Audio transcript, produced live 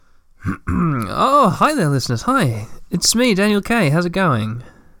Oh, hi there, listeners. Hi, it's me, Daniel K. How's it going?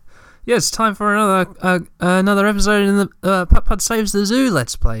 Yeah, it's time for another episode in the Putt-Putt Saves the Zoo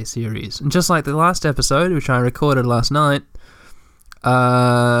Let's Play series. And just like the last episode, which I recorded last night,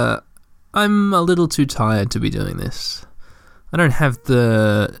 I'm a little too tired to be doing this. I don't have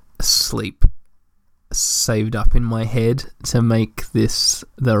the sleep saved up in my head to make this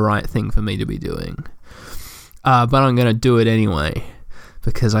the right thing for me to be doing. But I'm going to do it anyway,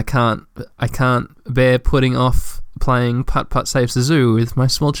 because I can't bear putting off playing Putt-Putt Saves the Zoo with my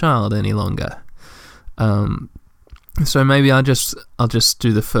small child any longer. So maybe I'll just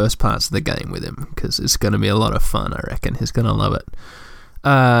do the first parts of the game with him, because it's going to be a lot of fun, I reckon. He's going to love it.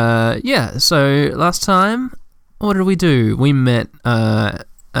 Yeah, so last time, what did we do? We met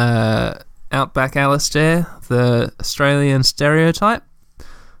Outback Alistair, the Australian stereotype,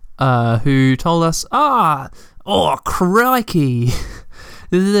 who told us, oh crikey,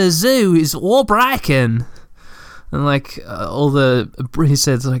 the zoo is all broken. And he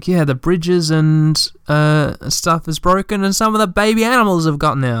said, yeah, the bridges and stuff is broken, and some of the baby animals have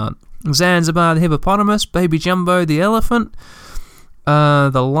gotten out. Zanzibar the hippopotamus, Baby Jumbo the elephant,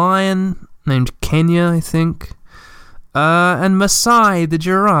 the lion named Kenya, I think, and Masai the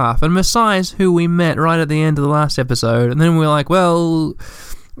giraffe. And Masai's who we met right at the end of the last episode. And then we were like, well,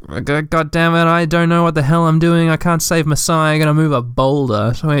 God damn it, I don't know what the hell I'm doing. I can't save Masai. I'm going to move a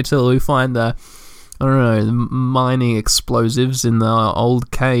boulder. So wait till we find the mining explosives in the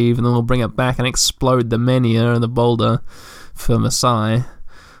old cave, and then we'll bring it back and explode the Mania and the boulder for Masai,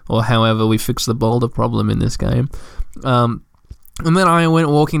 or however we fix the boulder problem in this game. And then I went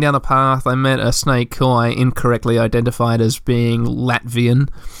walking down the path. I met a snake who I incorrectly identified as being Latvian.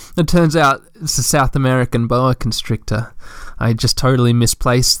 It turns out it's a South American boa constrictor. I just totally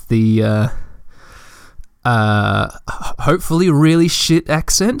misplaced the hopefully really shit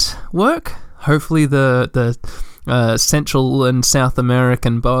accent work. Hopefully the Central and South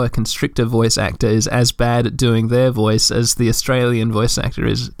American boa constrictor voice actor is as bad at doing their voice as the Australian voice actor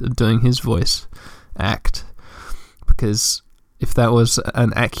is doing his voice act. Because if that was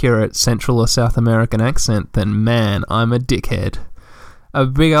an accurate Central or South American accent, then man, I'm a dickhead. A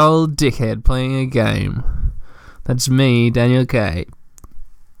big old dickhead playing a game. That's me, Daniel K.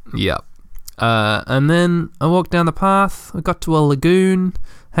 Yep. And then I walked down the path. I got to a lagoon.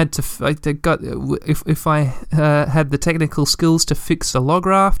 If I had the technical skills to fix a log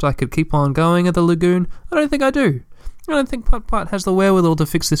raft, I could keep on going at the lagoon. I don't think I do. I don't think Putt-Putt has the wherewithal to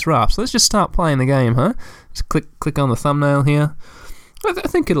fix this raft. So let's just start playing the game, huh? Just click on the thumbnail here. I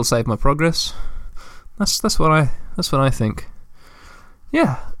think it'll save my progress. That's what I think.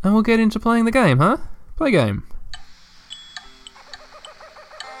 Yeah, and we'll get into playing the game, huh? Play game.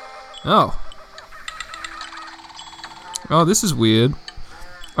 Oh, this is weird.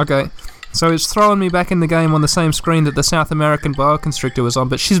 Okay, so it's throwing me back in the game on the same screen that the South American boa constrictor was on,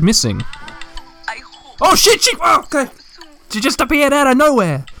 but she's missing. Oh shit! Okay, she just appeared out of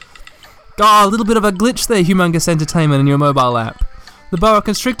nowhere. A little bit of a glitch there, Humongous Entertainment, in your mobile app. The boa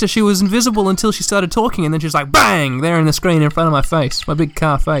constrictor, she was invisible until she started talking, and then she's like, bang! There in the screen in front of my face, my big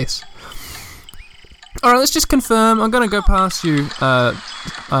car face. Alright, let's just confirm. I'm gonna go past you, Wow!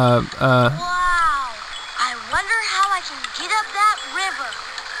 I wonder how I can get up that river.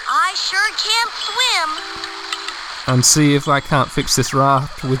 I sure can't swim. And see if I can't fix this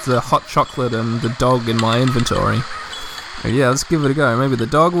raft with the hot chocolate and the dog in my inventory. Yeah, let's give it a go. Maybe the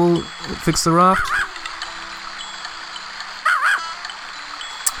dog will fix the raft.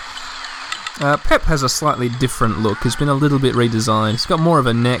 Pep has a slightly different look. He's been a little bit redesigned. He's got more of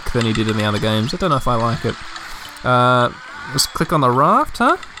a neck than he did in the other games. I don't know if I like it. Let's click on the raft,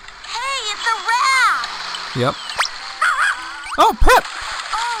 huh? Hey, it's a raft! Yep. Oh, Pep!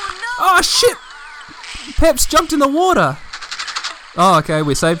 Oh, no! Oh, shit! Pep's jumped in the water! Oh, okay,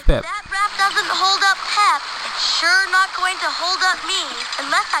 we saved Pep. That raft doesn't hold up Pep. It's sure not going to hold up me,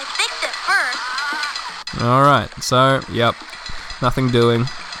 unless I fix it first. Alright, so, yep. Nothing doing.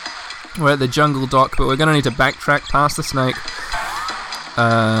 We're at the jungle dock, but we're going to need to backtrack past the snake.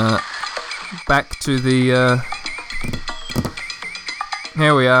 Back to the...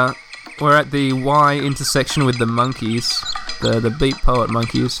 Here we are. We're at the Y intersection with the monkeys. The Beat Poet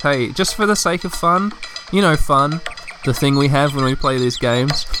monkeys. Hey, just for the sake of fun, fun, the thing we have when we play these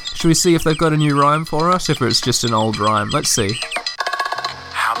games, should we see if they've got a new rhyme for us, if it's just an old rhyme? Let's see.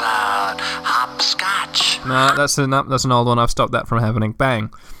 How about hopscotch? Nah, that's an old one. I've stopped that from happening.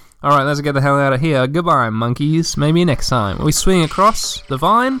 Bang. Alright, let's get the hell out of here. Goodbye, monkeys. Maybe next time. Are we swinging across the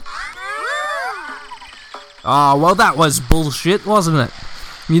vine? Oh, well, that was bullshit, wasn't it?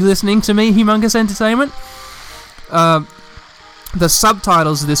 You listening to me, Humongous Entertainment? the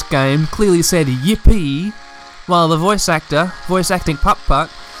subtitles of this game clearly said yippee, while the voice-acting Putt-Putt,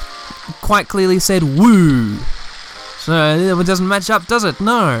 quite clearly said woo. So it doesn't match up, does it?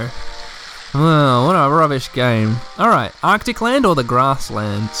 No. Oh, what a rubbish game. Alright, Arctic Land or the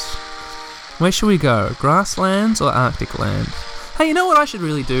Grasslands? Where should we go? Grasslands or Arctic Land? Hey, you know what I should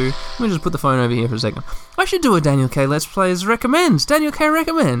really do? Let me just put the phone over here for a second. I should do a Daniel K. Let's Plays Recommends. Daniel K.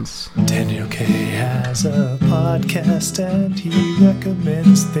 Recommends. Daniel K. has a podcast and he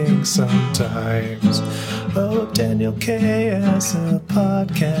recommends things sometimes. Oh, Daniel K. has a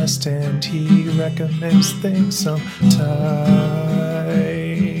podcast and he recommends things sometimes.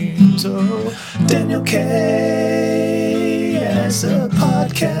 Oh, Daniel K. has a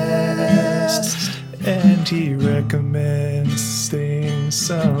podcast and he recommends things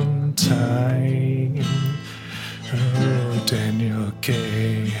sometime. Oh, Daniel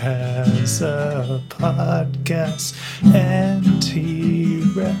K. has a podcast and he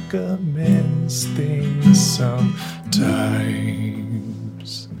recommends things sometimes.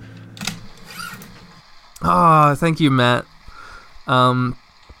 Oh, thank you, Matt.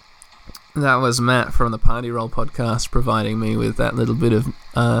 That was Matt from the Party Roll podcast providing me with that little bit of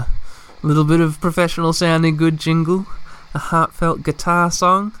professional sounding good jingle, a heartfelt guitar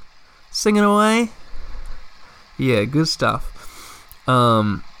song, singing away. Yeah, good stuff.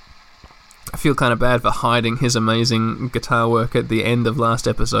 I feel kind of bad for hiding his amazing guitar work at the end of last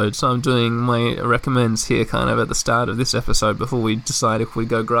episode, so I'm doing my recommends here kind of at the start of this episode before we decide if we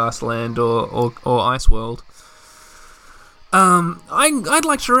go Grassland or Ice World. I'd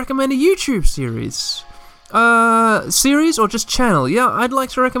like to recommend a YouTube series. Series or just channel? Yeah, I'd like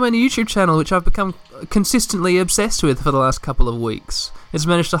to recommend a YouTube channel which I've become consistently obsessed with for the last couple of weeks. It's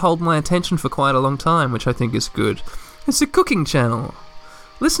managed to hold my attention for quite a long time, which I think is good. It's a cooking channel.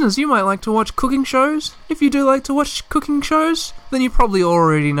 Listeners, you might like to watch cooking shows. If you do like to watch cooking shows, then you probably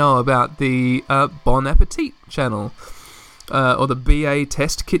already know about the Bon Appetit channel. Or the BA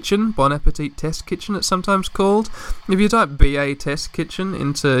Test Kitchen, Bon Appetit Test Kitchen it's sometimes called. If you type BA Test Kitchen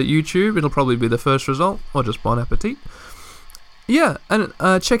into YouTube, it'll probably be the first result, or just Bon Appetit. Yeah, and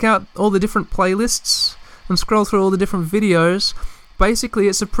check out all the different playlists and scroll through all the different videos. Basically,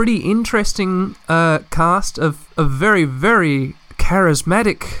 it's a pretty interesting cast of very, very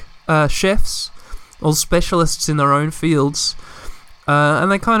charismatic chefs, all specialists in their own fields, and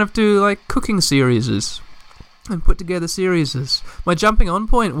they kind of do like cooking series and put together series. My jumping on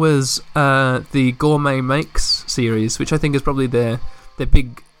point was the Gourmet Makes series, which I think is probably their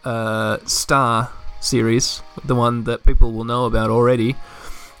big star series, the one that people will know about already,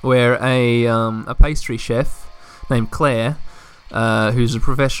 where a pastry chef named Claire, who's a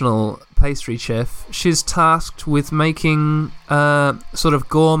professional pastry chef, she's tasked with making sort of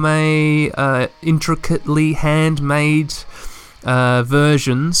gourmet, intricately handmade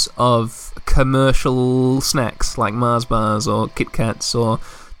versions of commercial snacks like Mars bars or Kit Kats or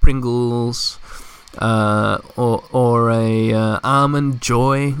Pringles, or a Almond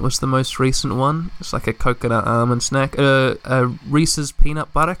Joy was the most recent one. It's like a coconut almond snack. Reese's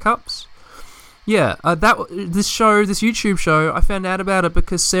Peanut Butter Cups. Yeah, this YouTube show, I found out about it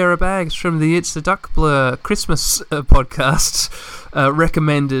because Sarah Baggs from the It's a Duck Blur Christmas podcast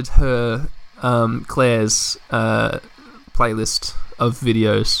recommended her Claire's playlist of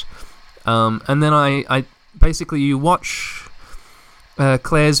videos. And then I basically, you watch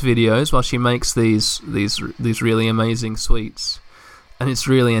Claire's videos while she makes these really amazing sweets, and it's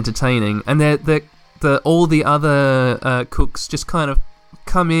really entertaining. And all the other cooks just kind of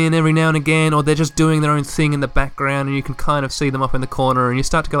come in every now and again, or they're just doing their own thing in the background, and you can kind of see them up in the corner, and you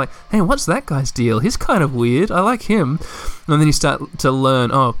start to go like, hey, what's that guy's deal? He's kind of weird. I like him. And then you start to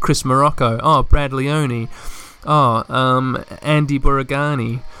learn, oh, Chris Morocco, oh, Brad Leone, oh, Andy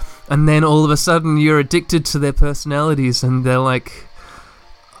Buragani. And then all of a sudden you're addicted to their personalities, and they're like,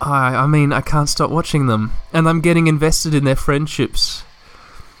 I mean, I can't stop watching them. And I'm getting invested in their friendships.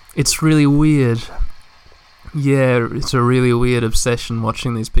 It's really weird. Yeah, it's a really weird obsession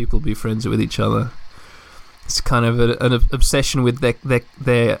watching these people be friends with each other. It's kind of an obsession with their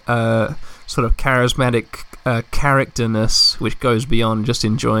sort of charismatic characterness, which goes beyond just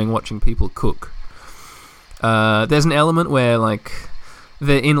enjoying watching people cook. There's an element where, like,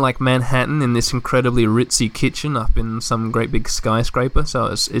 they're in like Manhattan in this incredibly ritzy kitchen up in some great big skyscraper. So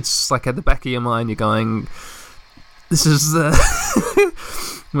it's like at the back of your mind you're going, this is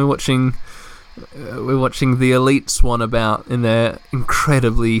we're watching the elites one about in their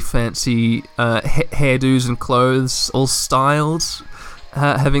incredibly fancy hairdos and clothes, all styled,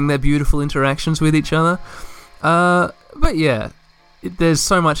 having their beautiful interactions with each other. But yeah, there's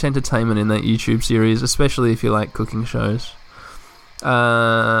so much entertainment in that YouTube series, especially if you like cooking shows.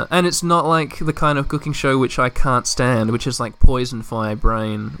 And it's not like the kind of cooking show which I can't stand, which is like Poison for my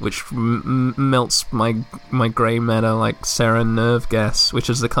brain, which melts my grey matter like sarin nerve gas, which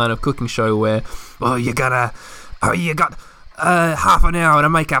is the kind of cooking show where, you got half an hour to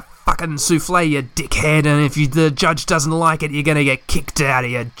make a fucking souffle, you dickhead, and if the judge doesn't like it, you're gonna get kicked out of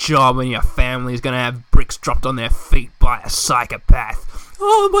your job and your family's gonna have bricks dropped on their feet by a psychopath.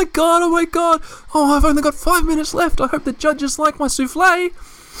 Oh my god, oh, I've only got 5 minutes left, I hope the judges like my souffle.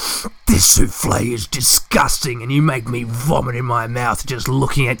 This souffle is disgusting and you make me vomit in my mouth just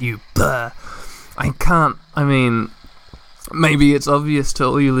looking at you. Maybe it's obvious to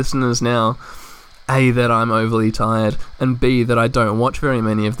all you listeners now, A, that I'm overly tired, and B, that I don't watch very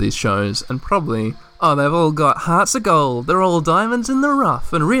many of these shows, and probably, they've all got hearts of gold, they're all diamonds in the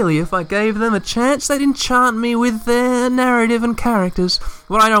rough, and really, if I gave them a chance, they'd enchant me with their narrative and characters.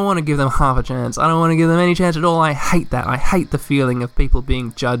 But I don't want to give them half a chance, I don't want to give them any chance at all. I hate that. I hate the feeling of people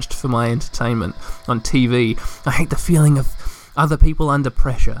being judged for my entertainment on TV. I hate the feeling of other people under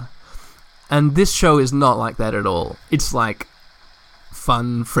pressure. And this show is not like that at all. It's like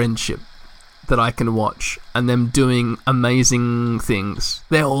fun friendship that I can watch, and them doing amazing things.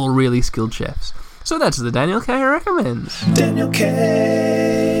 They're all really skilled chefs. So that's the Daniel K. Recommends. Daniel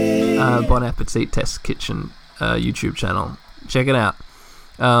K. Bon Appetit Test Kitchen YouTube channel. Check it out.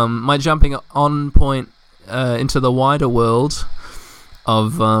 My jumping on point into the wider world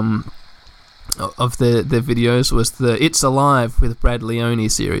of their videos was the It's Alive with Brad Leone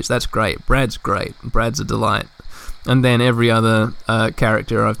series. That's great. Brad's great. Brad's a delight. And then every other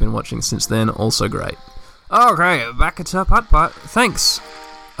character I've been watching since then, also great. Okay, back to Putt Putt. Thanks.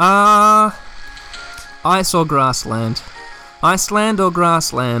 Ice or grassland? Iceland or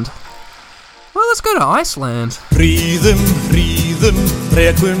grassland? Well, let's go to Iceland. Fríðum,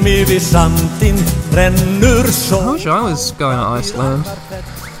 rekum yfir sandinn, rennur sól. I wish I was going to Iceland.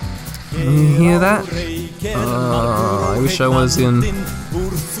 You hear that? I wish I was in the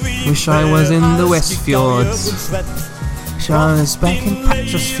Westfjords. Wish I was back in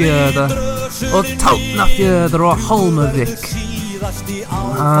Patreksfjörður or Tálknafjörður or Holmavik.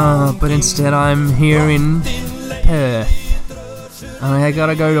 But instead I'm here in Perth. And I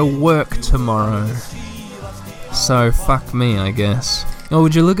gotta go to work tomorrow. So fuck me, I guess. Oh,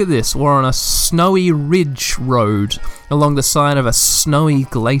 would you look at this? We're on a snowy ridge road along the side of a snowy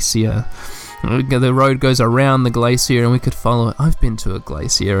glacier. The road goes around the glacier and we could follow it. I've been to a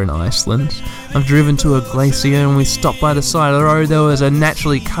glacier in Iceland. I've driven to a glacier and we stopped by the side of the road. There was a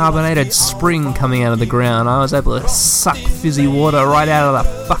naturally carbonated spring coming out of the ground. I was able to suck fizzy water right out of the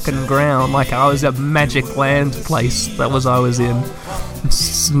fucking ground like I was a magic land place I was in.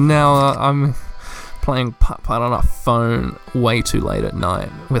 Now I'm playing putt-putt on a phone way too late at night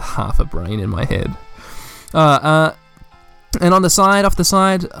with half a brain in my head. And off the side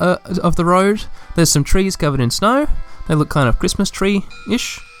of the road, there's some trees covered in snow. They look kind of Christmas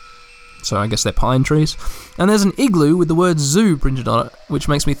tree-ish. So I guess they're pine trees. And there's an igloo with the word zoo printed on it, which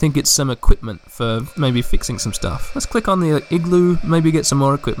makes me think it's some equipment for maybe fixing some stuff. Let's click on the igloo, maybe get some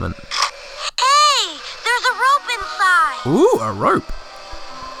more equipment. Hey, there's a rope inside. Ooh, a rope.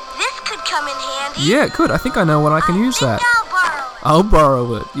 This could come in handy. Yeah, it could. I think I know what I can use that. I'll borrow it. I'll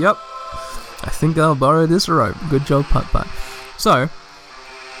borrow it. Yep. I think I'll borrow this rope. Good job, Putt-Putt. So,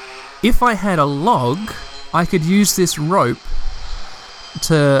 if I had a log, I could use this rope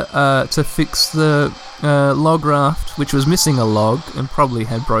to fix the log raft, which was missing a log and probably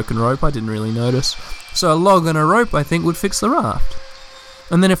had broken rope. I didn't really notice. So a log and a rope, I think, would fix the raft.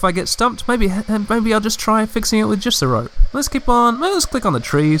 And then if I get stumped, maybe I'll just try fixing it with just the rope. Let's click on the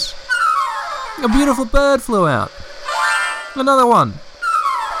trees. A beautiful bird flew out. Another one.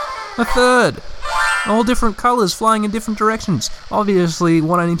 A third. All different colours flying in different directions. Obviously,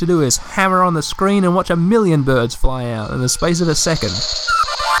 what I need to do is hammer on the screen and watch 1 million birds fly out in the space of a second.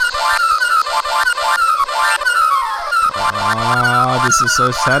 This is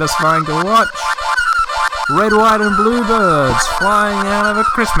so satisfying to watch. Red, white and blue birds flying out of a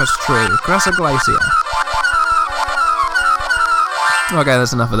Christmas tree across a glacier. Okay,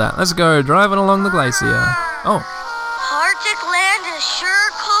 that's enough of that. Let's go driving along the glacier. Oh. Arctic land is sure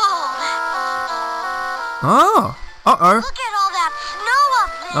cold. Oh. Uh-oh. Look at all that snow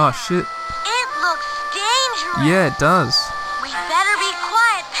up there. Oh, shit. It looks dangerous. Yeah, it does. We better be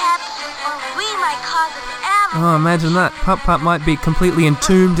quiet, Pep, or we might cause an avalanche. Oh, imagine that. Putt-Putt might be completely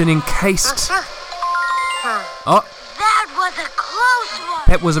entombed and encased. Oh. That was a close one.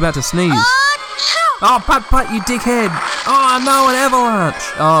 Pep was about to sneeze. Oh, Putt-Putt, you dickhead. Oh, no, an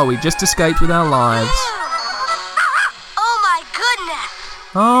avalanche. Oh, we just escaped with our lives. Oh, my goodness.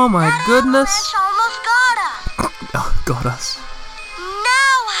 Oh, my That goodness. avalanche almost got us. Oh, got us.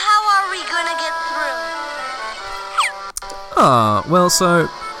 Oh, well, so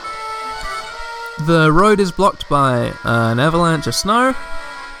the road is blocked by an avalanche of snow.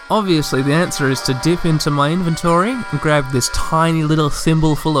 Obviously, the answer is to dip into my inventory and grab this tiny little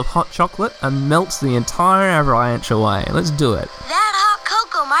thimble full of hot chocolate and melt the entire avalanche away. Let's do it. That hot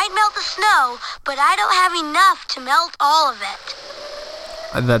cocoa might melt the snow, but I don't have enough to melt all of it.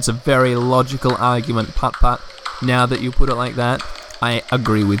 That's a very logical argument, Putt-Putt. Now that you put it like that, I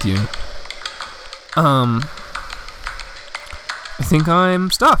agree with you. I think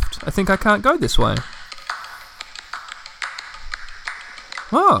I'm stuffed. I think I can't go this way.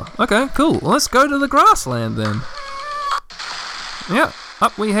 Oh, okay, cool. Well, let's go to the grassland then. Yeah,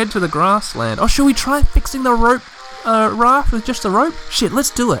 up we head to the grassland. Oh, should we try fixing the rope raft with just a rope? Shit, let's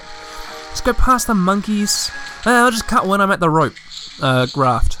do it. Let's go past the monkeys. I'll just cut when I'm at the rope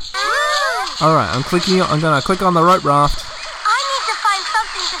raft. Alright, I'm gonna click on the rope raft. I need to find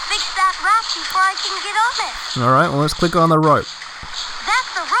something to fix that raft before I can get on it. Alright, well, let's click on the rope.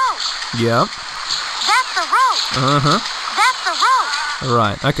 That's the rope. Yep. That's the rope. Uh-huh. That's the rope.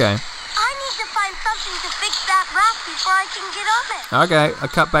 Right, okay. I need to find something to fix that raft before I can get on it. Okay, I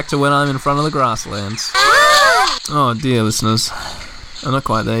cut back to when I'm in front of the grasslands. Oh dear, listeners. I'm not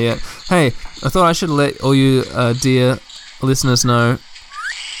quite there yet. Hey, I thought I should let all you dear listeners know.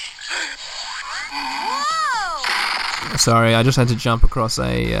 Whoa! Sorry, I just had to jump across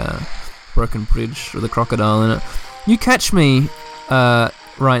a broken bridge with a crocodile in it. You catch me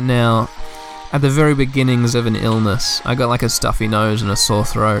right now at the very beginnings of an illness. I got like a stuffy nose and a sore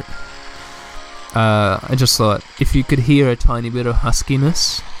throat. I just thought, if you could hear a tiny bit of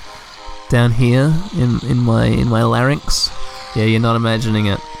huskiness down here in my larynx, yeah, you're not imagining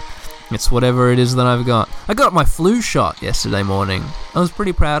it. It's whatever it is that I've got. I got my flu shot yesterday morning. I was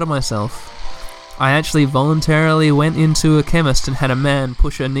pretty proud of myself. I actually voluntarily went into a chemist and had a man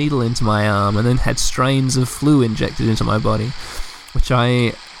push a needle into my arm and then had strains of flu injected into my body, which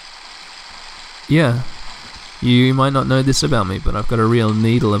yeah, you might not know this about me, but I've got a real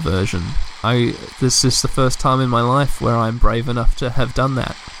needle aversion. This is the first time in my life where I'm brave enough to have done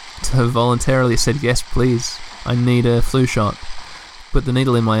that, to have voluntarily said, yes, please, I need a flu shot. Put the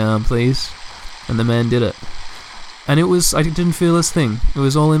needle in my arm, please. And the man did it. And I didn't feel this thing. It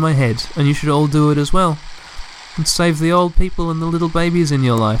was all in my head, and you should all do it as well. And save the old people and the little babies in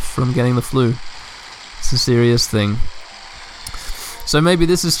your life from getting the flu. It's a serious thing. So maybe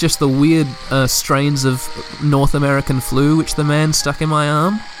this is just the weird strains of North American flu which the man stuck in my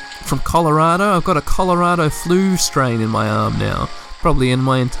arm. From Colorado, I've got a Colorado flu strain in my arm now. Probably in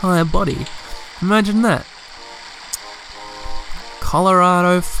my entire body. Imagine that.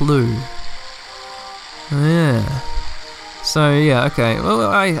 Colorado flu. Yeah. So, yeah, okay.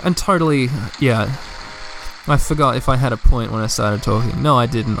 Well, I'm totally... Yeah. I forgot if I had a point when I started talking. No, I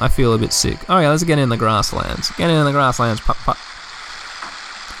didn't. I feel a bit sick. Oh, yeah, let's get in the grasslands. Get in the grasslands. Pop, pop.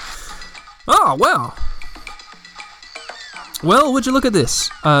 Oh, wow. Well, would you look at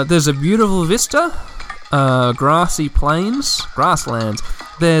this? There's a beautiful vista, grassy plains, grasslands.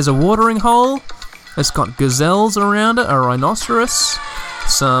 There's a watering hole. It's got gazelles around it, a rhinoceros,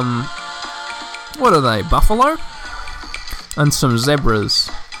 some, what are they, buffalo? And some zebras.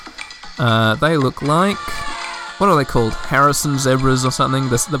 They look like, what are they called? Harrison zebras or something?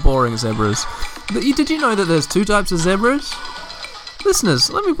 The boring zebras. Did you know that there's two types of zebras? Listeners,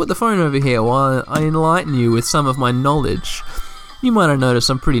 let me put the phone over here while I enlighten you with some of my knowledge. You might have noticed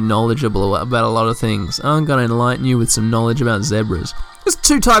I'm pretty knowledgeable about a lot of things. I'm going to enlighten you with some knowledge about zebras. There's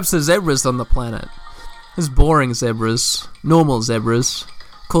two types of zebras on the planet. There's boring zebras, normal zebras,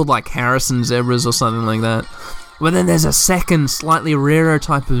 called like Harrison zebras or something like that. But then there's a second, slightly rarer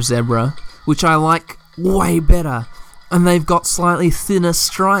type of zebra, which I like way better. And they've got slightly thinner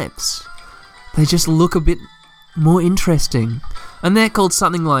stripes. They just look a bit more interesting. And they're called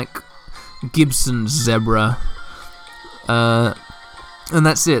something like Gibson zebra. And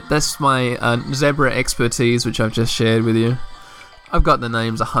that's it. That's my zebra expertise, which I've just shared with you. I've got the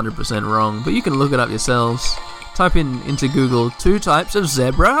names 100% wrong, but you can look it up yourselves. Type into Google 2 types of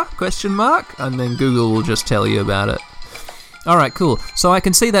zebra, ? And then Google will just tell you about it. Alright, cool. So I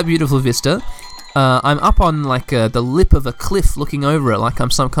can see that beautiful vista. I'm up on like the lip of a cliff looking over it like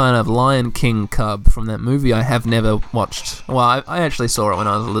I'm some kind of Lion King cub from that movie I have never watched. Well, I actually saw it when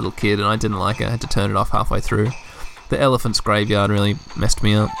I was a little kid and I didn't like it. I had to turn it off halfway through. The elephant's graveyard really messed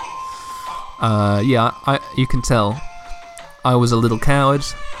me up. You can tell. I was a little coward,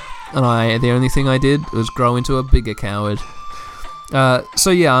 and the only thing I did was grow into a bigger coward.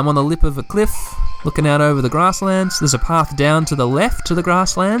 I'm on the lip of a cliff, looking out over the grasslands. There's a path down to the left to the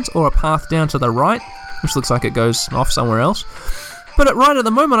grasslands, or a path down to the right, which looks like it goes off somewhere else. But right at the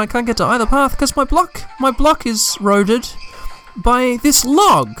moment, I can't get to either path because my block is roaded, by this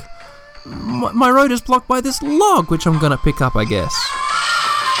log. My road is blocked by this log, which I'm gonna pick up, I guess.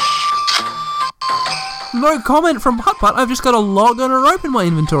 No comment from Putt-Putt. I've just got a log and a rope in my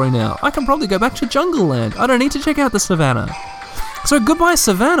inventory now. I can probably go back to Jungle Land. I don't need to check out the savannah. So goodbye,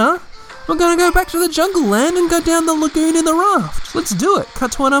 savannah. We're gonna go back to the Jungle Land and go down the lagoon in the raft. Let's do it.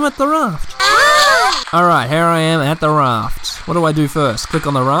 Cut to when I'm at the raft. Alright, here I am at the raft. What do I do first? Click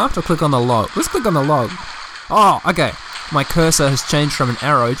on the raft or click on the log? Let's click on the log. Oh, okay. My cursor has changed from an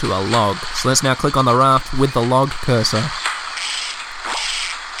arrow to a log. So let's now click on the raft with the log cursor.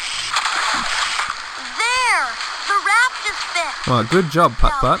 There! The raft is fixed. Oh, good job,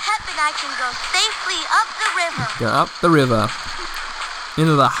 Putt-Putt. Now Pep and I can go safely up the river. Go up the river.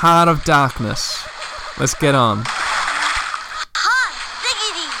 Into the heart of darkness. Let's get on. Hot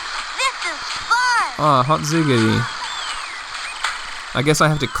ziggity! This is fun! Oh, hot ziggity. I guess I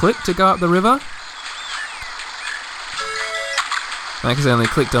have to click to go up the river? I accidentally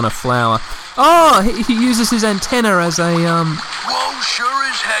clicked on a flower. Oh, he uses his antenna as a, Whoa, sure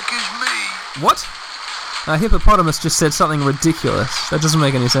as heck is me. What? A hippopotamus just said something ridiculous. That doesn't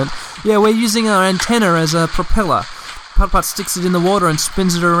make any sense. Yeah, we're using our antenna as a propeller. Putt-Putt sticks it in the water and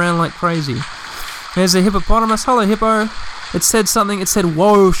spins it around like crazy. There's a hippopotamus. Hello, hippo. It said something. It said,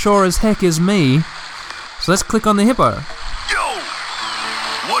 whoa, sure as heck is me. So let's click on the hippo. Yo!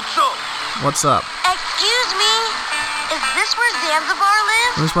 What's up? What's up? Excuse me? Is this where Zanzibar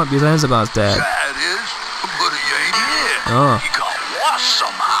lives? This might be Zanzibar's dad. Yeah, it is, but he ain't here. Oh. He got lost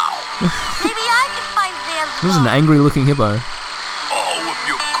somehow. Maybe I can find Zanzibar. This is an angry-looking hippo. Oh, if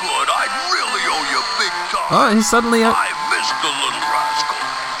you could, I'd really owe you big time. Oh, he's suddenly up. I missed the little rascal.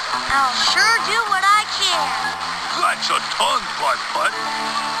 I'll sure do what I can. That's a ton, Putt-Putt.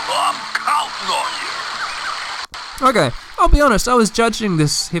 I'm counting on you. Okay, I'll be honest, I was judging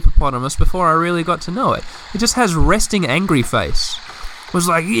this hippopotamus before I really got to know it. It just has resting angry face. It was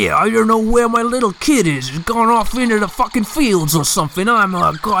like, yeah, I don't know where my little kid is. He's gone off into the fucking fields or something. I'm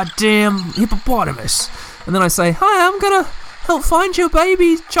a goddamn hippopotamus. And then I say, hi, I'm gonna help find your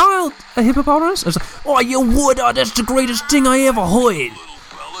baby child, a hippopotamus. It's like, oh, you would? Oh, that's the greatest thing I ever heard. Little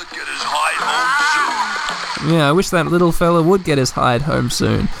fella, get his hide home soon. Yeah, I wish that little fella would get his hide home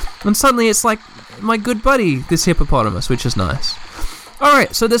soon. And suddenly it's like my good buddy, this hippopotamus, which is nice.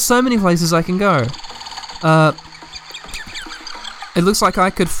 Alright, so there's so many places I can go. It looks like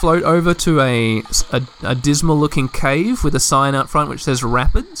I could float over to a dismal-looking cave with a sign out front which says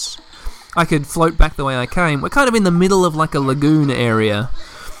Rapids. I could float back the way I came. We're kind of in the middle of like a lagoon area.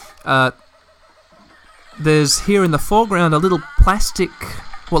 There's here in the foreground a little plastic,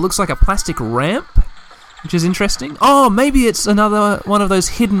 what looks like a plastic ramp, which is interesting. Oh, maybe it's another one of those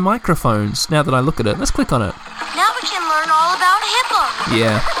hidden microphones, now that I look at it. Let's click on it. Now we can learn all about hippos.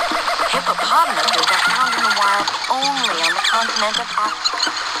 Yeah. Hippopotamuses are found in the wild only on the continent of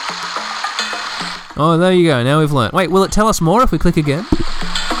Africa. Oh, there you go. Now we've learned. Wait, will it tell us more if we click again?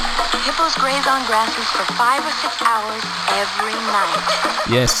 Hippos graze on grasses for 5 or 6 hours every night.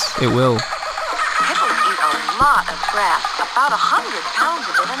 Yes, it will. Hippos eat a lot of grass, about 100 pounds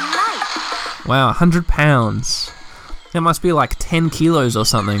of it a night. Wow, 100 pounds. That must be like 10 kilos or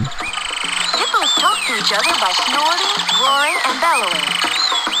something. Hippos talk to each other by snorting, roaring, and bellowing.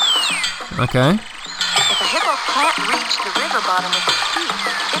 Okay. If a hippo can't reach the river bottom with its feet,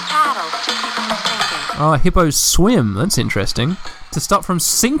 it paddles to keep from sinking. Oh, hippos swim. That's interesting. To stop from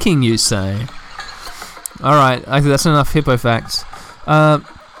sinking, you say? Alright, I think that's enough hippo facts.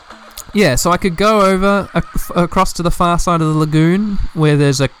 Yeah, so I could go over across to the far side of the lagoon where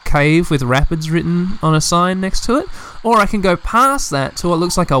there's a cave with rapids written on a sign next to it, or I can go past that to what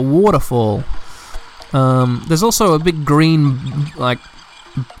looks like a waterfall. There's also a big green like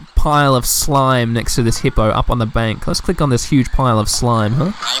pile of slime next to this hippo up on the bank. Let's click on this huge pile of slime,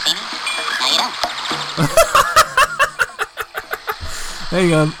 huh?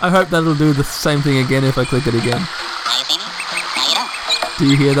 Hang on, I hope that'll do the same thing again if I click it again. Do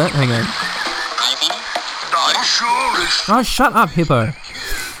you hear that? Hang on. I sure is. Oh, shut up, hippo.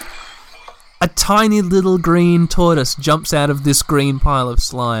 A tiny little green tortoise jumps out of this green pile of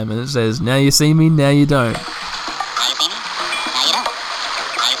slime and it says, now you see me, now you don't.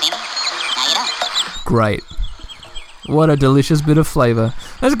 Great. What a delicious bit of flavour.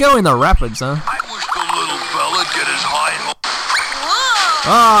 Let's go in the rapids, huh? I wish the little fella get his hide home.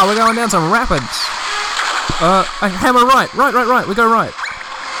 Whoa! Oh, we're going down some rapids. Hammer right. Right. We go right.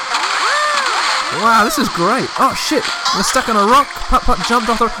 Wow, this is great. Oh, shit. We're stuck on a rock. Putt-Putt jumped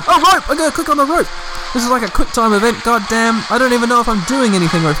off the... Oh, rope! I'm going to click on the rope. This is like a quick time event. God damn. I don't even know if I'm doing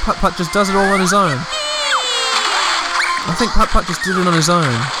anything or if Putt-Putt just does it all on his own. I think Putt-Putt just did it on his own.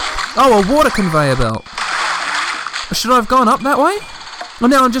 Oh, a water conveyor belt. Should I have gone up that way? Oh,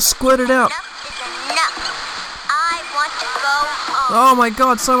 now I'm just squirted out. Enough is enough. I want to go home. Oh my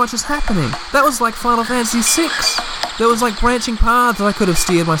god, so much is happening. That was like Final Fantasy VI. There was like branching paths that I could have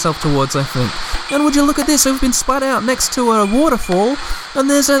steered myself towards, I think. And would you look at this, I've been spun out next to a waterfall, and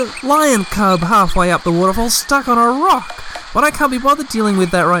there's a lion cub halfway up the waterfall stuck on a rock. But I can't be bothered dealing with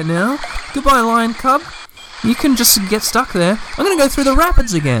that right now. Goodbye, lion cub. You can just get stuck there. I'm going to go through the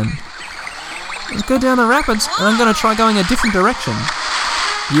rapids again. Let's go down the rapids, and I'm going to try going a different direction.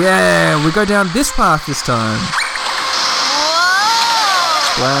 Yeah, we go down this path this time.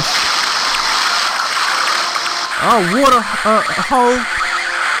 Whoa! Splash. Oh, water hole.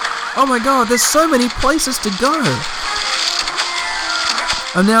 Oh my god, there's so many places to go.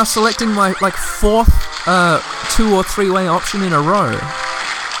 I'm now selecting my fourth 2 or 3 way option in a row.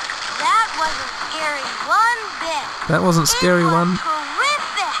 That wasn't scary one bit. That wasn't scary one.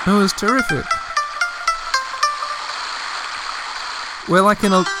 Terrific. It was terrific. We're like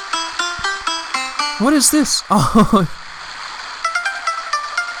in a... What is this? Oh...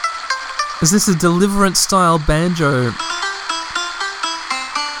 Is this a Deliverance style banjo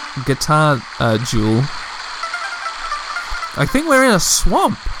guitar duel? I think we're in a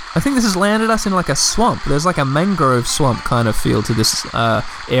swamp. I think this has landed us in like a swamp. There's like a mangrove swamp kind of feel to this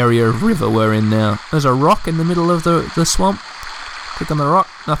area of river we're in now. There's a rock in the middle of the swamp. Click on the rock,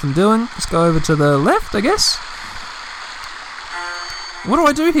 nothing doing. Let's go over to the left, I guess. What do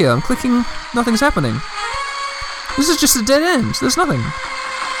I do here? I'm clicking, nothing's happening. This is just a dead end. There's nothing.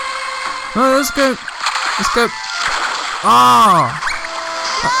 Oh, let's go. Let's go. Ah!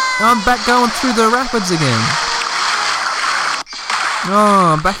 I'm back going through the rapids again.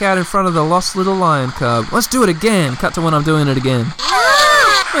 Oh, I'm back out in front of the lost little lion cub. Let's do it again. Cut to when I'm doing it again.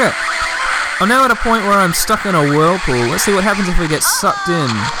 Okay. I'm now at a point where I'm stuck in a whirlpool. Let's see what happens if we get sucked in.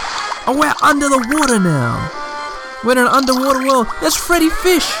 Oh, we're under the water now. We're in an underwater world. There's Freddy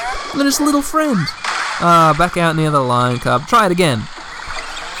Fish and his little friend. Ah, back out near the lion cub. Try it again.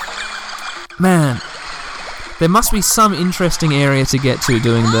 Man, there must be some interesting area to get to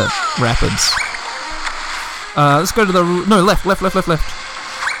doing the rapids. Let's go to the... No, left.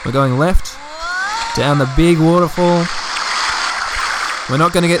 We're going left. Down the big waterfall. We're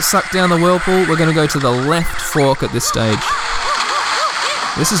not going to get sucked down the whirlpool. We're going to go to the left fork at this stage.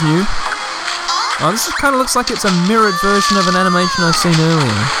 This is new. Oh, this kind of looks like it's a mirrored version of an animation I've seen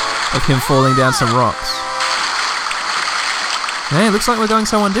earlier. Of him falling down some rocks. Hey, it looks like we're going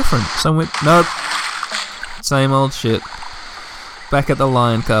someone different. Nope. Same old shit. Back at the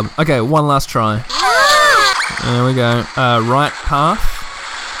lion cub. Okay, one last try. There we go. Right path.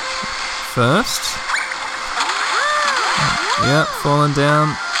 First. Yep, falling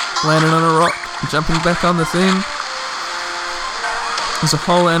down. Landing on a rock. Jumping back on the thing. There's a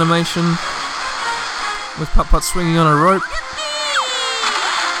whole animation with Putt-Putt swinging on a rope.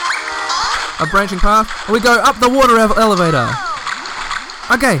 A branching path. We go up the water elevator.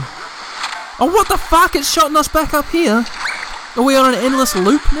 Okay. Oh, what the fuck? It's shotting us back up here. Are we on an endless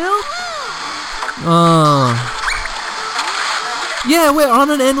loop now? Oh. Yeah, we're on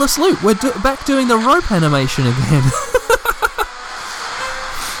an endless loop. We're back doing the rope animation again.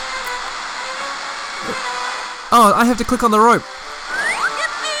 Oh, I have to click on the rope.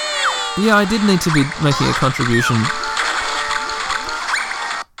 Yeah, I did need to be making a contribution.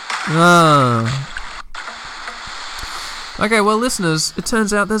 Ah. Okay, well, listeners, it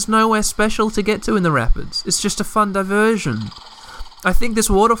turns out there's nowhere special to get to in the rapids. It's just a fun diversion. I think this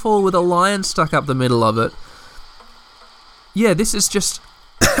waterfall with a lion stuck up the middle of it... Yeah, this is just...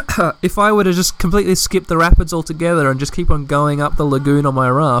 If I were to just completely skip the rapids altogether and just keep on going up the lagoon on my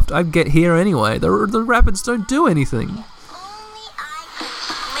raft, I'd get here anyway. The rapids don't do anything. Only I can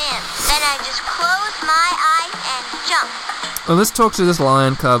swim. Then I just close my eyes and jump. Well, let's talk to this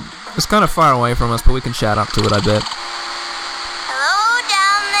lion cub. It's kind of far away from us, but we can shout up to it, I bet. Hello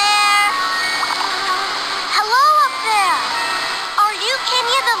down there. Hello up there. Are you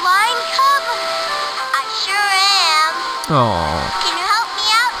Kenya the lion cub? I sure am. Aww. Can you help me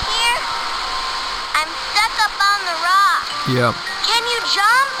out here? I'm stuck up on the rock. Yep. Can you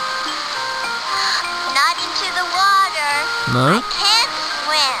jump? Not into the water. No? I can't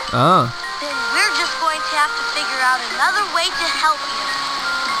swim. Ah. Then we're just going to have to figure out another way to help you.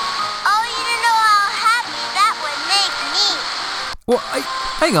 Oh, you don't know how happy that would make me. Well,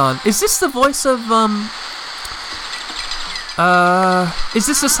 hang on. Is this the voice of, is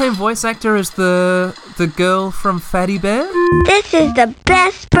this the same voice actor as the girl from Fatty Bear? This is the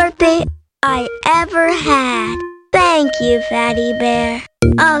best birthday I ever had. Thank you, Fatty Bear.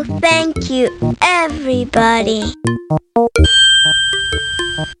 Oh, thank you, everybody.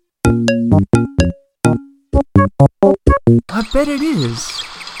 bet it is.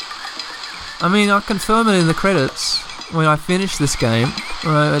 I mean, I'll confirm it in the credits when I finish this game.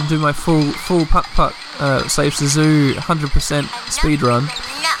 When I do my full putt-putt Saves the Zoo 100% speedrun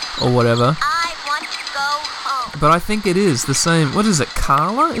or whatever. I want to go home. But I think it is the same. What is it,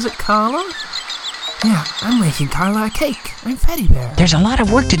 Carla? Is it Carla? Yeah, I'm making Carla a cake. I'm Fatty Bear. There's a lot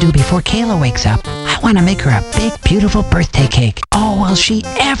of work to do before Kayla wakes up. I want to make her a big, beautiful birthday cake. Oh, will she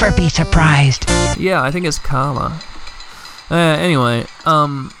ever be surprised? Yeah, I think it's Carla. Anyway,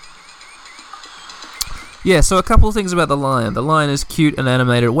 yeah, so a couple of things about the lion. The lion is cute and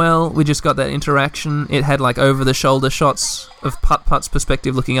animated well. We just got that interaction. It had like over-the-shoulder shots of Putt-Putt's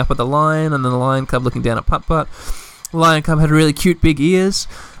perspective looking up at the lion, and then the lion cub looking down at Putt-Putt. The lion cub had really cute big ears,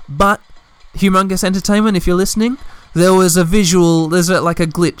 but Humongous Entertainment, if you're listening, there was a visual, like a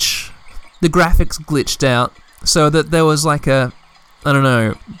glitch. The graphics glitched out, so that there was like a, I don't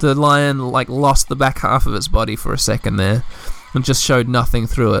know, the lion like lost the back half of its body for a second there, and just showed nothing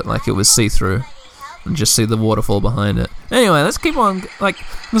through it, like it was see-through, and just see the waterfall behind it. Anyway, let's keep on, like,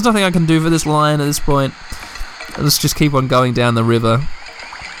 there's nothing I can do for this lion at this point. Let's just keep on going down the river.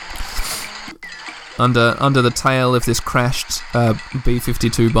 Under the tail of this crashed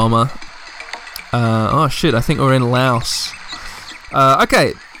B-52 bomber. Oh shit, I think we're in Laos.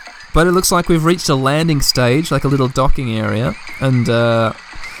 Okay, but it looks like we've reached a landing stage, like a little docking area, and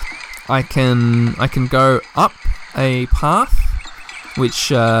I can go up a path, which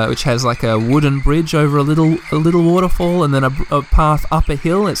has like a wooden bridge over a little waterfall, and then a path up a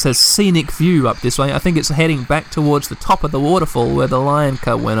hill. It says scenic view up this way. I think it's heading back towards the top of the waterfall where the lion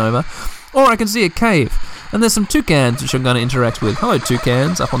cub went over. Or I can see a cave, and there's some toucans which I'm going to interact with. Hello,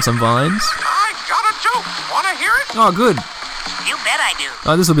 toucans, up on some vines. I got a joke. Want to hear it? Oh, good. You bet I do.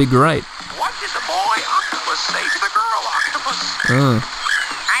 Oh, this will be great. What did the boy octopus say to the girl octopus?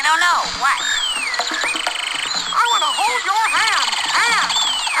 I don't know. What? I want to hold your hand. Hand.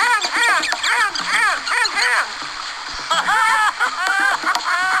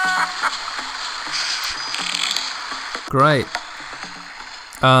 Great.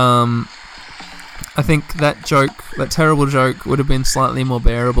 I think that terrible joke, would have been slightly more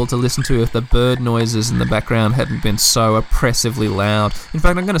bearable to listen to if the bird noises in the background hadn't been so oppressively loud. In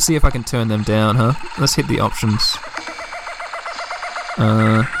fact, I'm going to see if I can turn them down, huh? Let's hit the options.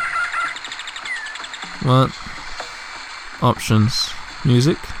 What? Options.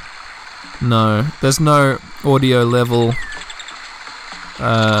 Music? No. There's no audio level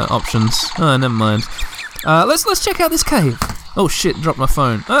options. Oh, never mind. Let's check out this cave. Oh shit, dropped my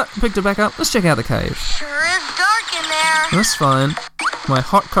phone. Picked it back up. Let's check out the cave. Sure is dark in there. That's fine. My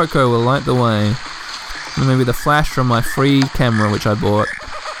hot cocoa will light the way. And maybe the flash from my free camera, which I bought.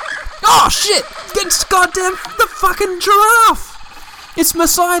 Oh shit! It's goddamn the fucking giraffe! It's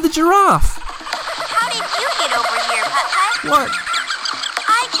Masai the giraffe! How did you get over here, Putt-Putt? What?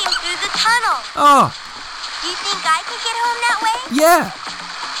 I came through the tunnel. Oh, Do you think I could get home that way? yeah!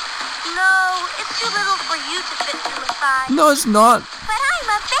 No, it's too little for you to fit through my thigh. No, it's not. But I'm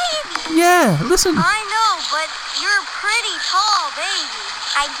a baby. Yeah, listen. I know, but you're a pretty tall baby.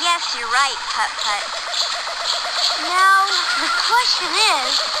 I guess you're right, Putt-Putt. Now, the question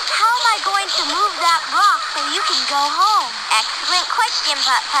is, how am I going to move that rock so you can go home? Excellent question,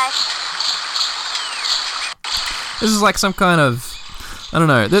 Putt-Putt. This is like some kind of, I don't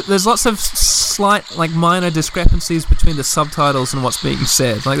know, there's lots of slight, like, minor discrepancies between the subtitles and what's being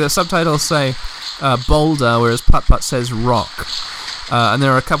said. Like, the subtitles say boulder, whereas Putt-Putt says rock. And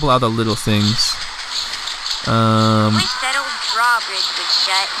there are a couple other little things. Wish that old drawbridge would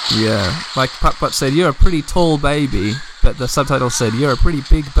shut. Yeah, like Putt-Putt said, you're a pretty tall baby, but the subtitle said, you're a pretty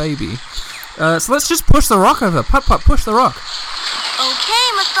big baby. So let's just push the rock over. Putt-Putt, push the rock.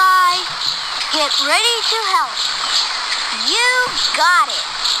 Okay, Masai. Get ready to help. You got it.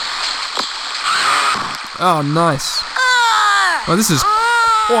 Oh, nice. Oh, this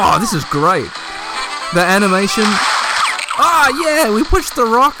is great. The animation. Ah, yeah, we pushed the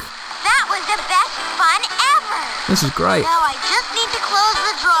rock. That was the best fun ever. This is great. Now I just need to close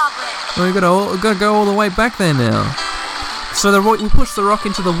the drawbridge. Well, we gotta go all the way back there now. So we pushed the rock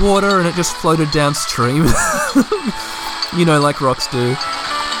into the water and it just floated downstream. You know, like rocks do.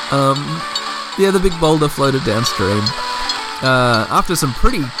 Yeah, the big boulder floated downstream. After some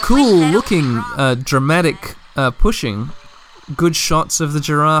pretty cool-looking, dramatic pushing, good shots of the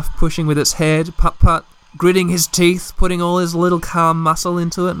giraffe pushing with its head, Putt-Putt gritting his teeth, putting all his little calm muscle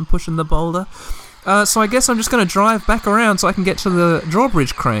into it and pushing the boulder. So I guess I'm just going to drive back around so I can get to the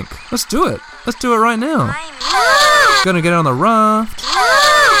drawbridge crank. Let's do it. Let's do it right now. Going to get on the raft.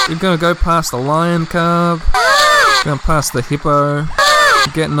 We're going to go past the lion cub. Going past the hippo.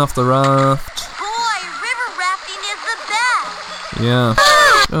 Getting off the raft. Boy, river rafting is the best. Yeah.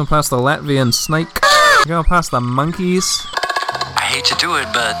 Going past the Latvian snake. Going past the monkeys. I hate to do it,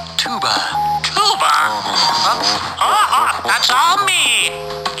 but tuba. Tuba? That's all me.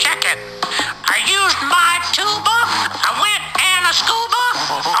 Check it. I used my tuba. I went and a scuba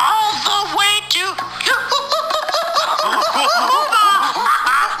all the way to tuba.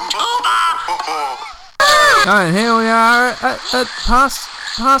 Alright, here we are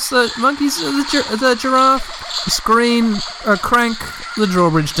past the monkeys, the giraffe. Screen, crank the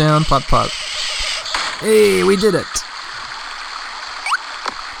drawbridge down, putt. Hey, we did it.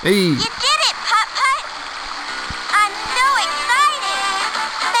 Hey. You did it, Putt-Putt. I'm so excited.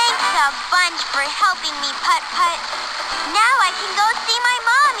 Thanks a bunch for helping me, Putt-Putt. Now I can go see my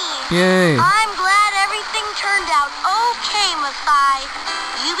mommy. Yay. I'm glad everything turned out okay, Masai.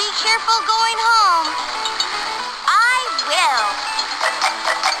 You be careful going home. I will.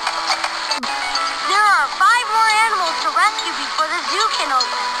 There are 5 more animals to rescue before the zoo can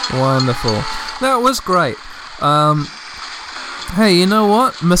open. Wonderful. That was great. Hey, you know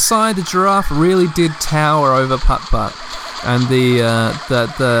what? Masai the giraffe really did tower over Putt-Putt. And the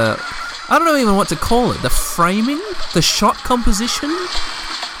I don't know even what to call it. The framing? The shot composition?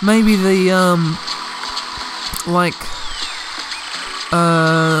 Maybe the,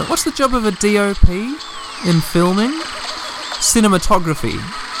 what's the job of a DOP in filming? Cinematography.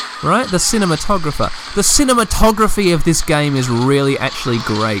 Right? The cinematographer. The cinematography of this game is really actually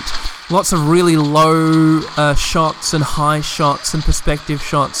great. Lots of really low shots and high shots and perspective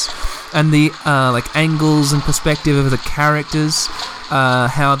shots, and the angles and perspective of the characters,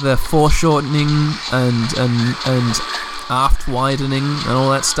 how the foreshortening and aft widening and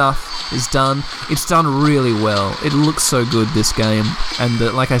all that stuff is done. It's done really well. It looks so good, this game, and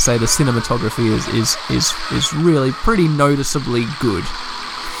like I say, the cinematography is really pretty noticeably good.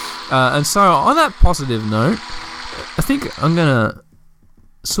 And so, on that positive note, I think I'm gonna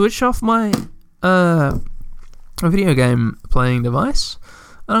switch off my video game playing device,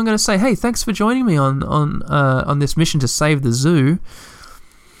 and I'm going to say, hey, thanks for joining me on this mission to save the zoo.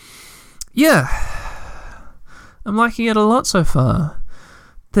 Yeah, I'm liking it a lot so far.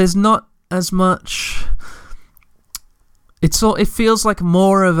 There's not as much. It feels like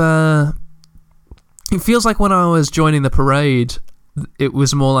more of a. It feels like when I was joining the parade, it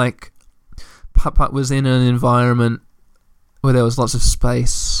was more like Putt-Putt was in an environment where there was lots of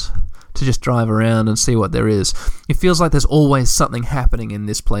space to just drive around and see what there is. It feels like there's always something happening in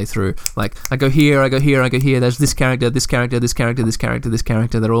this playthrough. Like, I go here, there's this character, this character, this character, this character, this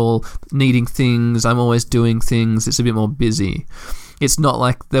character. They're all needing things. I'm always doing things. It's a bit more busy. It's not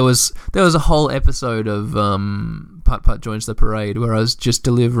like there was a whole episode of Putt-Putt Joins the Parade where I was just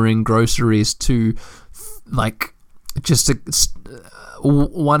delivering groceries to, like, just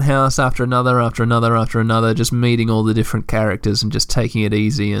one house after another, just meeting all the different characters and just taking it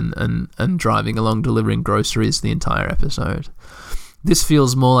easy and driving along delivering groceries the entire episode. This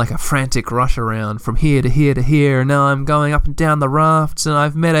feels more like a frantic rush around from here to here to here, and now I'm going up and down the rafts, and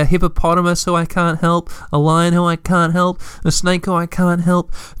I've met a hippopotamus who I can't help, a lion who I can't help, a snake who I can't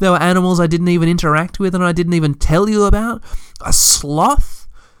help. There were animals I didn't even interact with and I didn't even tell you about. A sloth?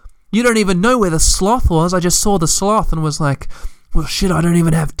 You don't even know where the sloth was. I just saw the sloth and was like, well, shit, I don't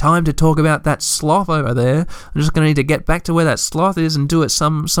even have time to talk about that sloth over there. I'm just going to need to get back to where that sloth is and do it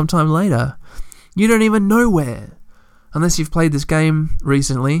sometime later. You don't even know where. Unless you've played this game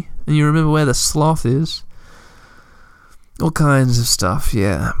recently and you remember where the sloth is. All kinds of stuff,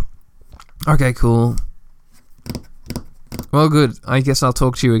 yeah. Okay, cool. Well, good. I guess I'll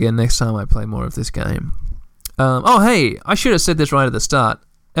talk to you again next time I play more of this game. Oh, hey, I should have said this right at the start.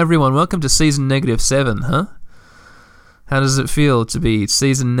 Everyone, welcome to Season -7, huh? How does it feel to be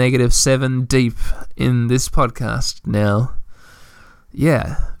Season -7 deep in this podcast now?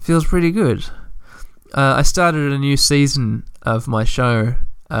 Yeah, feels pretty good. I started a new season of my show.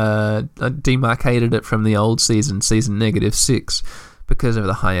 I demarcated it from the old season, Season -6, because of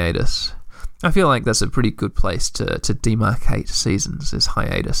the hiatus. I feel like that's a pretty good place to demarcate seasons, is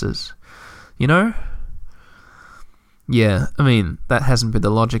hiatuses. You know? Yeah, I mean, that hasn't been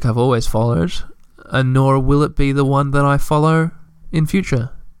the logic I've always followed, and nor will it be the one that I follow in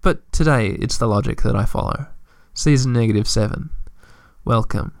future. But today, it's the logic that I follow. Season -7.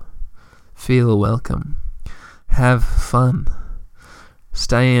 Welcome. Feel welcome. Have fun.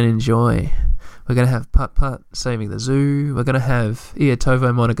 Stay and enjoy. We're going to have Putt-Putt saving the zoo. We're going to have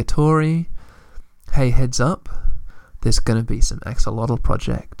Iatovo Monogatari. Hey, heads up. There's going to be some Axolotl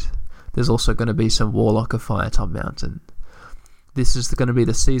Project. There's also going to be some Warlock of Firetop Mountain. This is going to be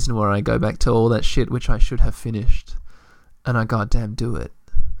the season where I go back to all that shit which I should have finished. And I goddamn do it.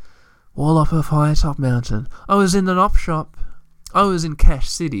 Warlock of Firetop Mountain. I was in an op shop. I was in Cache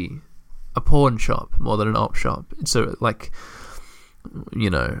City, a pawn shop more than an op shop. So like, you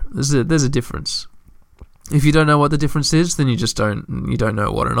know, there's a difference. If you don't know what the difference is, then you don't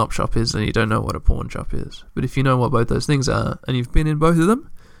know what an op shop is, and you don't know what a pawn shop is. But if you know what both those things are, and you've been in both of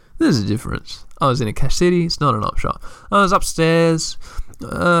them, there's a difference. I was in a Cache City, it's not an op shop. I was upstairs.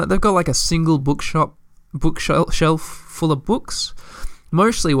 They've got like a single bookshelf full of books.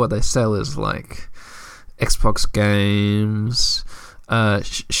 Mostly what they sell is like Xbox games,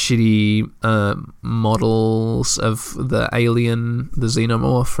 shitty models of the alien, the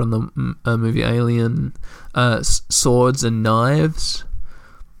xenomorph from the movie Alien, swords and knives.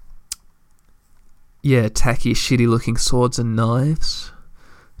 Yeah, tacky, shitty looking swords and knives,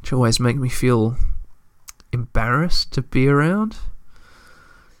 which always make me feel embarrassed to be around.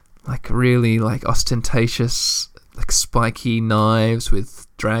 Like really like ostentatious, like spiky knives with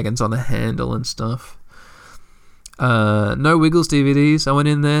dragons on the handle and stuff. No Wiggles DVDs. I went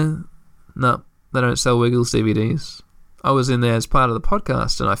in there. No, they don't sell Wiggles DVDs. I was in there as part of the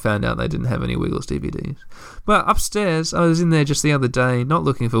podcast and I found out they didn't have any Wiggles DVDs. But upstairs, I was in there just the other day, not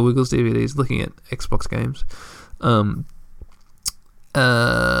looking for Wiggles DVDs, looking at Xbox games. And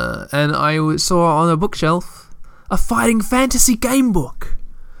I saw on a bookshelf a fighting fantasy game book.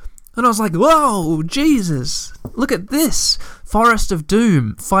 And I was like, whoa, Jesus, look at this. Forest of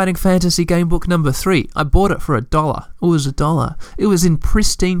Doom, Fighting Fantasy Game Book number 3. I bought it for $1. It was $1. It was in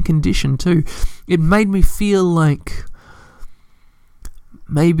pristine condition too. It made me feel like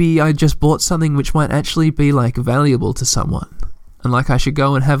maybe I just bought something which might actually be like valuable to someone. And like I should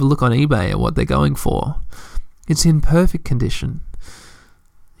go and have a look on eBay at what they're going for. It's in perfect condition.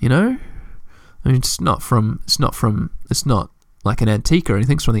 You know? I mean, it's not like an antique or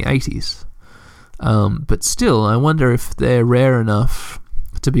anything, it's from the 80s. But still, I wonder if they're rare enough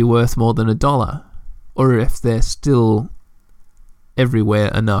to be worth more than $1, or if they're still everywhere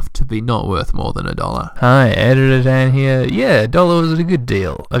enough to be not worth more than $1. Hi, Editor Dan here. Yeah, $1 was a good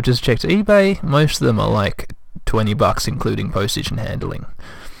deal. I've just checked eBay. Most of them are like $20, including postage and handling.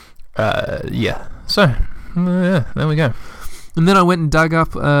 Yeah. So, yeah, there we go. And then I went and dug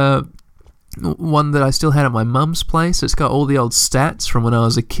up one that I still had at my mum's place. It's got all the old stats from when I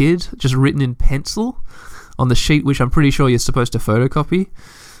was a kid, just written in pencil on the sheet, which I'm pretty sure you're supposed to photocopy.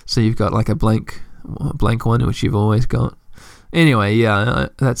 So you've got like a blank one, which you've always got. Anyway, yeah,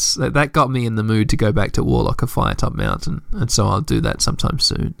 that got me in the mood to go back to Warlock of Firetop Mountain, and so I'll do that sometime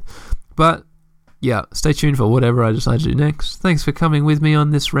soon. But yeah, stay tuned for whatever I decide to do next. Thanks for coming with me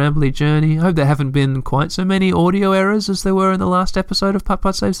on this rambly journey. I hope there haven't been quite so many audio errors as there were in the last episode of Putt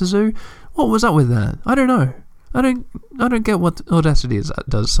Putt Saves the Zoo. What was up with that? I don't know. I don't get what Audacity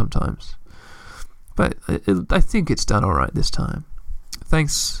does sometimes. But I think it's done alright this time.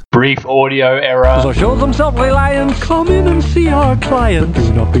 Thanks. Brief audio error. So show them lovely lions. Come in and see our clients.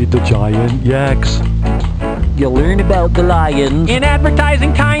 Do not beat the giant yaks. You'll learn about the lions in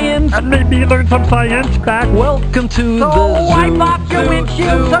advertising tie-ins, and maybe learn some science back. Welcome to the zoo. Wipe off your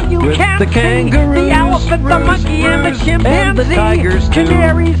windshield so you can't see the elephant, the monkey, and the chimpanzee, and the tigers,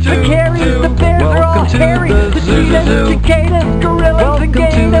 canaries, the carries, the bears are all hairy, the cheetahs, cicadas, gorillas, and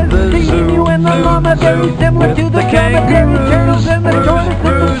gators, the emu and the llama, very similar to the kangaroo, turtles and the tortoise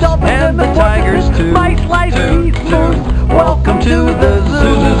and the dolphins and the tigers too. Mice, lice, geese, moose. Welcome to the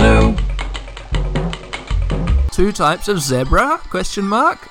zoo. Two types of zebra?